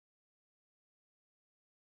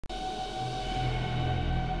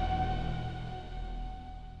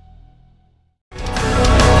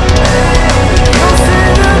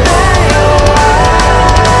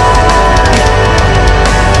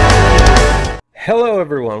Hello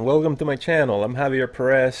everyone, welcome to my channel. I'm Javier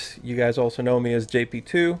Perez. You guys also know me as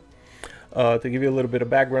JP2. To give you a little bit of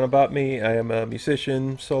background about me, I am a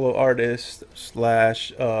musician, solo artist,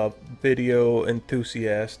 slash video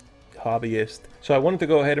enthusiast, hobbyist. So I wanted to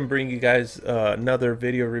go ahead and bring you guys another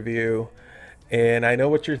video review. And I know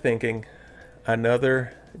what you're thinking,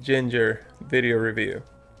 another Jinjer video review.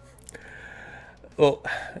 Well,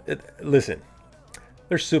 listen,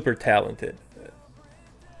 they're super talented.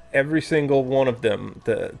 Every single one of them,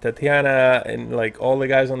 Tatiana and like all the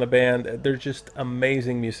guys on the band, they're just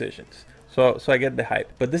amazing musicians. So I get the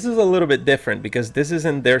hype. But this is a little bit different because this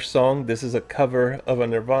isn't their song. This is a cover of a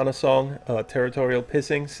Nirvana song, Territorial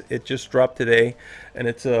Pissings. It just dropped today, and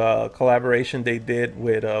it's a collaboration they did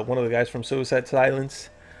with one of the guys from Suicide Silence.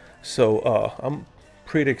 So I'm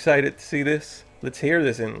pretty excited to see this. Let's hear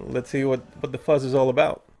this and let's see what the fuzz is all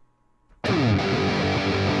about.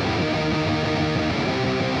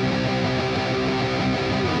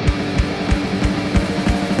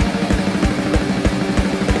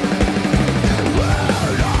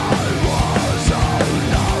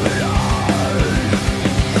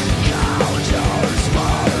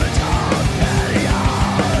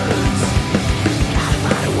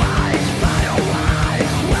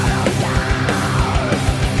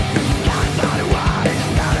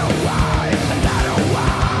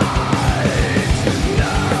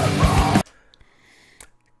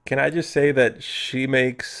 Can I just say that she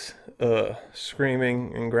makes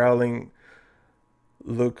screaming and growling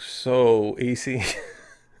look so easy?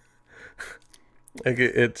 Like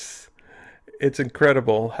it's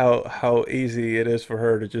incredible how easy it is for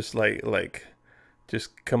her to just like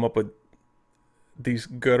just come up with these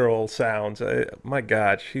guttural sounds. My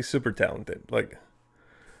God, she's super talented. Like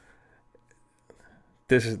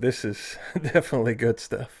this is definitely good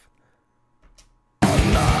stuff.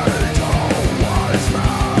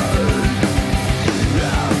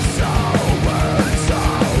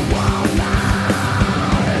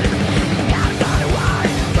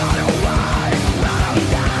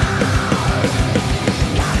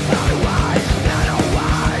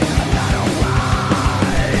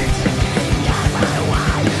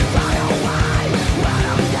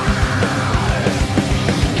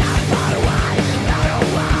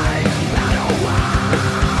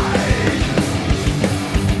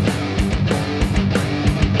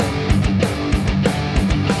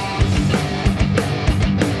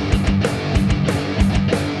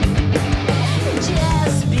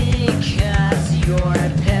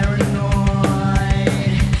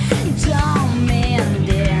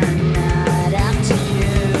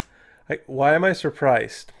 Like, why am I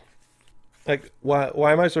surprised? Like,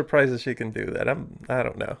 why am I surprised that she can do that? I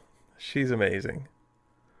don't know. She's amazing.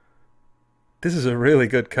 This is a really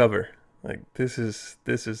good cover. Like, this is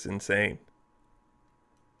insane.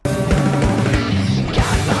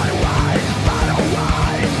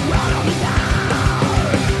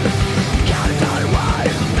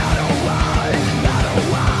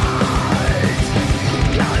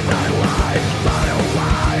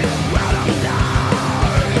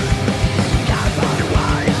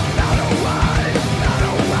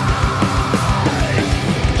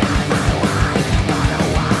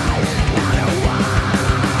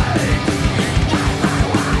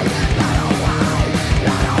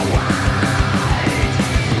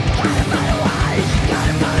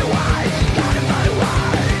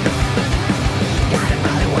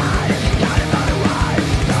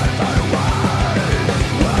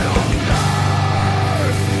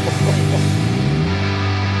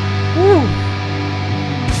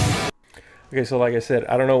 Okay, so like I said,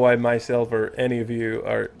 I don't know why myself or any of you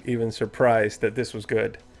are even surprised that this was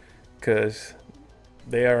good, because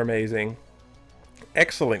they are amazing.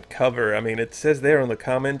 Excellent cover. I mean, it says there in the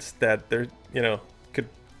comments that there, you know,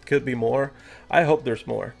 could be more. I hope there's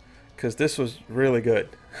more, because this was really good.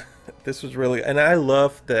 This was really, and I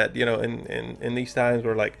love that, you know, in these times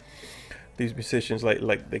where like these musicians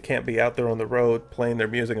like they can't be out there on the road playing their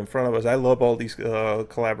music in front of us. I love all these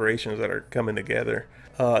collaborations that are coming together.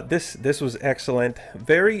 This was excellent.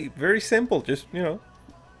 Very simple. Just, you know,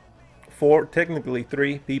 technically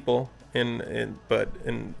three people but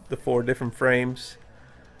in the 4 different frames.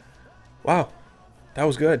 Wow, that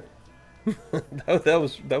was good.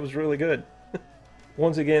 that was really good.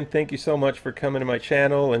 Once again, thank you so much for coming to my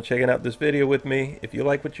channel and checking out this video with me. If you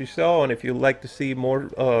like what you saw and if you'd like to see more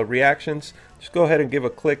reactions, just go ahead and give a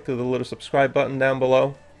click to the little subscribe button down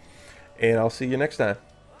below, and I'll see you next time.